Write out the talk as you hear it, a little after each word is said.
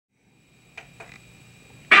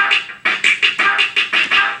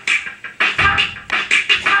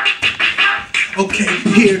Okay,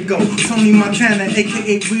 here it go. Tony Montana,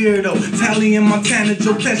 aka Weirdo. Tally in Montana,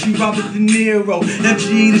 Joe Pesci, Robert De Niro.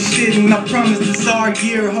 FGE the shit, and I promise this our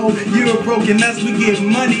year, ho. You're broken us, we get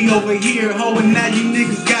money over here, ho. And now you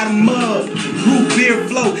niggas got a mug. Root beer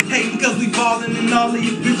flow. Hating cause we ballin' and all of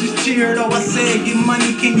you bitches cheer, though. I said get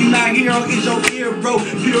money, can you not hear? Or is your ear, bro?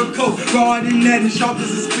 Pure coat, raw than that and sharp as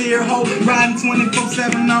a spear, ho. Riding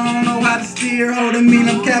 24/7, I don't know how to steer, ho. That mean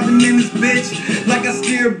I'm capping in this bitch like I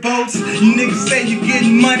steer boats. You niggas say you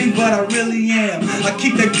getting money, but I really am. I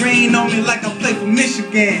keep that green on me like I play for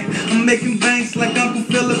Michigan. I'm making banks like Uncle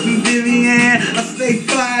Philip and Vivian. I stay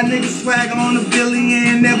fly, niggas swag on a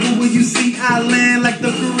billion. Never will you see I land like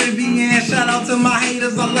the Caribbean. Shout out to my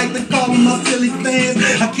haters, I like to call them my silly fans.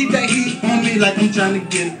 I keep that heat on me like I'm trying to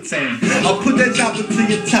get a tan. I'll put that chopper to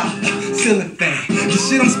your top, ceiling fan. The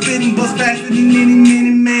shit I'm spitting bust faster than any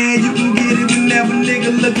minute, man. You can get it whenever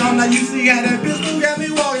nigga look on. Now you see how that pistol got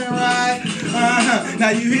me walking right. Now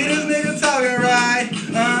you hear this nigga talking right.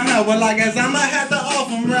 Well I guess I'ma have to off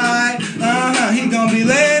him right. He gon' be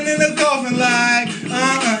laying in the coffin like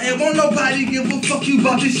and won't nobody give a fuck, you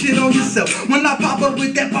bought this shit on yourself. When I pop up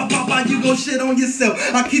with that pop, you gon' shit on yourself.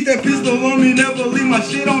 I keep that pistol on me, never leave my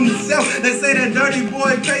shit on the shelf. They say that dirty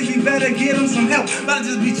boy crazy, better get him some help. But I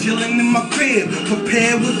just be chillin' in my crib,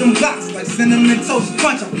 prepared with them blocks like cinnamon toast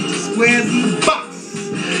crunch. I put your squares in the box.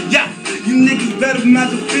 Yeah. You niggas better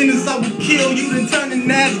mind your business, I will kill you, then turn and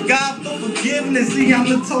ask God for forgiveness. See, I'm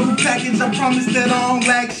the total package, I promise that I don't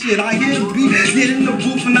lack shit. I hear the beat, get in the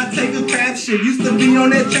booth and I take a crap shit. Used to be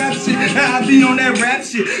on that trap shit, now I be on that rap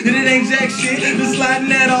shit. And it ain't jack shit, just sliding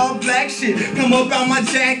that all black shit. Come up out my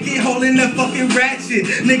jacket, holding that fucking ratchet.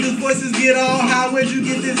 Niggas' voices get all high, where'd you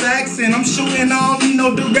get this accent? I'm shooting, I don't need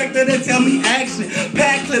no director to tell me action.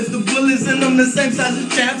 Pack clips, the bullets in them the same size as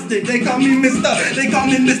chapstick. They call me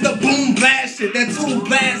Mr. Boom Blast shit. That tool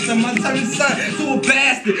blast him, I turn his son to a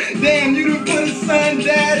bastard. Damn, you done put his son,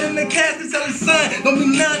 dad in the casket. Tell his son, don't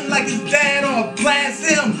be nothing like his dad or blast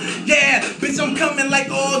him. Yeah, bitch, I'm coming like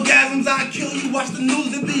orgasms. I kill you, watch the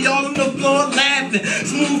news, they be all on the floor laughing.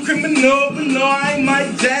 Smooth criminal, but no, I ain't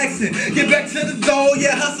Mike Jackson. Get back to the door,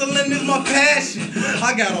 yeah, hustling is my passion.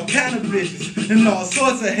 I got all kind of bitches and all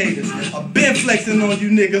sorts of haters. I've been flexing on you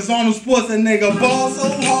niggas, on the sports, a nigga ball so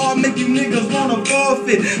hard, make you niggas wanna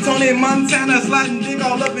forfeit. Tony Montana sliding dick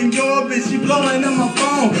all up in your bitch, she blowing in my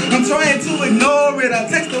phone. I'm trying to ignore it. I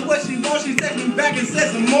text her what she wants, she text me back and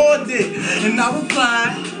said some more dick. And I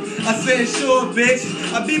replied, I said, sure,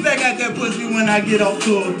 bitch. I'll be back at that pussy when I get off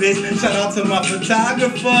tour, bitch. Shout out to my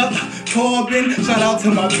photographer, Corbin. Shout out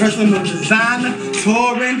to my personal designer,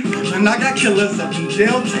 Torin. And I got killers up in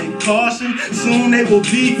jail, take caution. Soon they will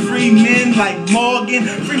be free men like Morgan.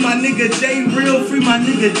 Free my nigga J Real, free my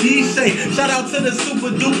nigga D-Shay. Shout out to the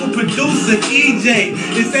super duper producer, EJ.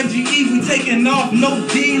 It's MGE, we taking off, no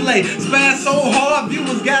delay. Spaz so hard,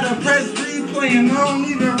 viewers gotta press replay. And I don't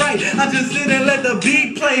even write, I just sit and let the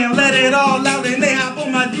beat play and let it all out, and they hop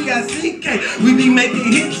on my D-I-C-K. We be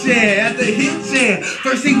making hits, yeah, after hits, yeah.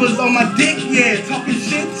 First he was on my dick, yeah, talking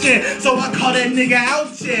shit, yeah. So I call that nigga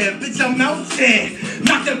out, yeah. Bitch, I'm out there.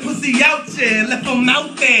 Knock that pussy out, yeah. Left him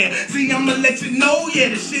out there. See, I'ma let you know, yeah,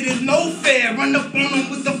 this shit is no fair. Run up on him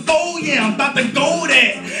with the foe, yeah. I'm about to go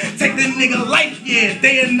there. Take that nigga life, yeah.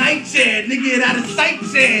 Day and night, yeah. Nigga get out of sight,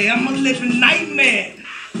 yeah. I'm a living nightmare.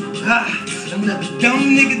 Another dumb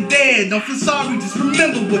nigga dead. Don't feel sorry, just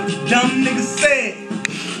remember what the dumb nigga said.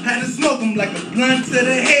 Had to smoke him like a blunt to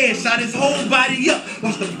the head. Shot his whole body up,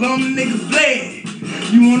 watch the bum nigga bled.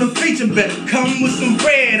 You want a feature, better come with some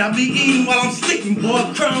bread. I be eating while I'm sleeping,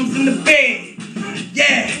 boy, crumbs in the bed.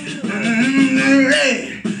 Yeah.